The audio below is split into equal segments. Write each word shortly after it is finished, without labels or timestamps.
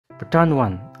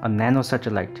Bhutan-1, a nano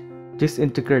satellite,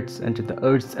 disintegrates into the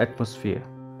Earth's atmosphere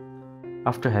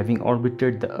after having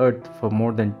orbited the Earth for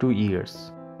more than 2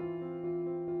 years.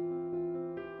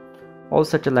 All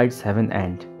satellites have an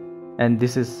end, and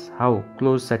this is how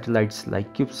close satellites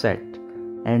like CubeSat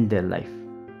end their life.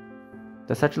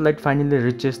 The satellite finally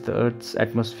reaches the Earth's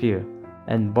atmosphere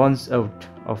and burns out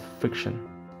of friction.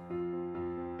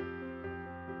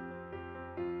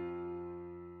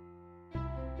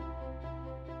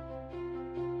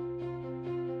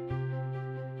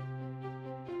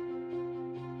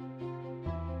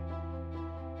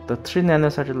 The 3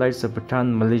 nanosatellites of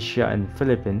Bhutan, Malaysia and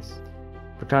Philippines,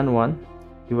 Bhutan-1,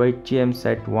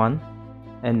 UiTMSAT-1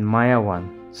 and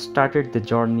MAYA-1 started the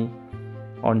journey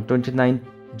on 29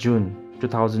 June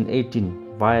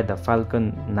 2018 via the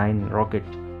Falcon 9 rocket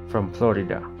from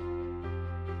Florida.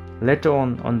 Later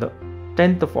on the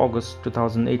 10th of August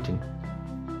 2018,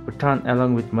 Bhutan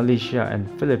along with Malaysia and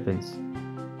Philippines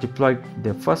deployed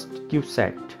their first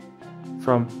CubeSat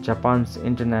from Japan's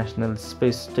International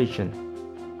Space Station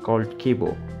called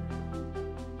Kibo.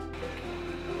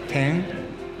 10,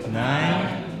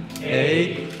 9,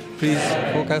 8, please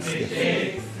focus.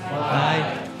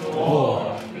 5,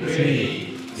 4,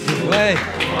 3, 2, 1.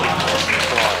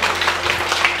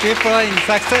 Keep flying,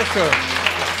 successful.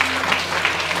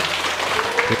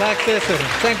 Successful.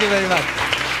 Thank you very much.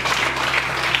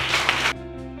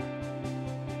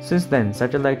 Since then,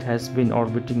 satellite has been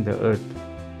orbiting the Earth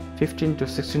 15 to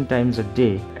 16 times a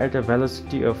day at a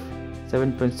velocity of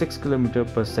 7.6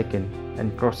 km per second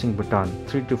and crossing Bhutan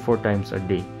 3 to 4 times a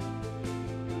day.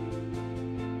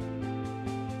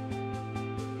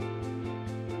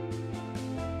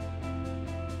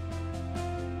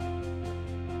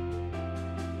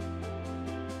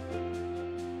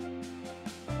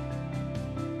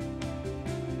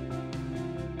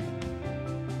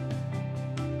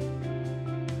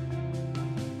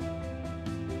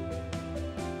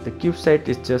 The CubeSat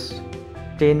is just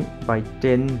 10 by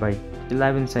 10 by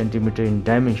 11 cm in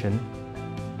dimension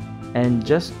and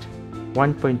just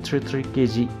 1.33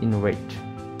 kg in weight.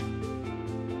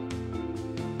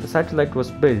 The satellite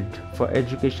was built for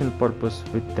educational purpose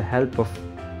with the help of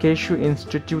Kyushu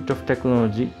Institute of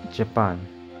Technology, Japan.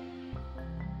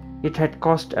 It had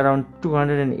cost around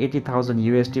 280,000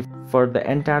 USD for the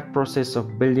entire process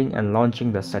of building and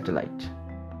launching the satellite.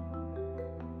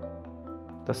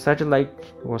 The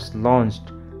satellite was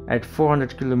launched at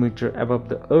 400 km above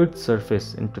the Earth's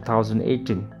surface in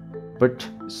 2018, but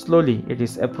slowly it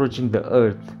is approaching the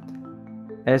Earth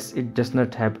as it does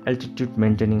not have altitude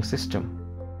maintaining system.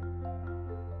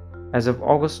 As of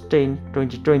August 10,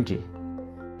 2020,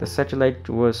 the satellite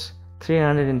was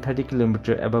 330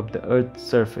 km above the Earth's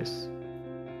surface.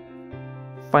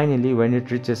 Finally, when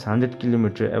it reaches 100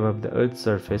 km above the Earth's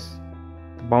surface,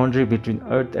 the boundary between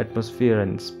Earth atmosphere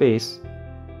and space,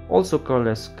 also called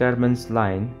as Kármán's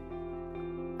line,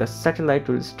 the satellite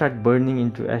will start burning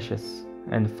into ashes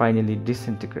and finally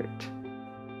disintegrate.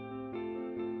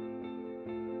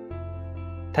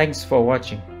 Thanks for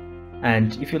watching,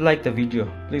 and if you like the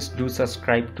video, please do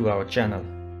subscribe to our channel.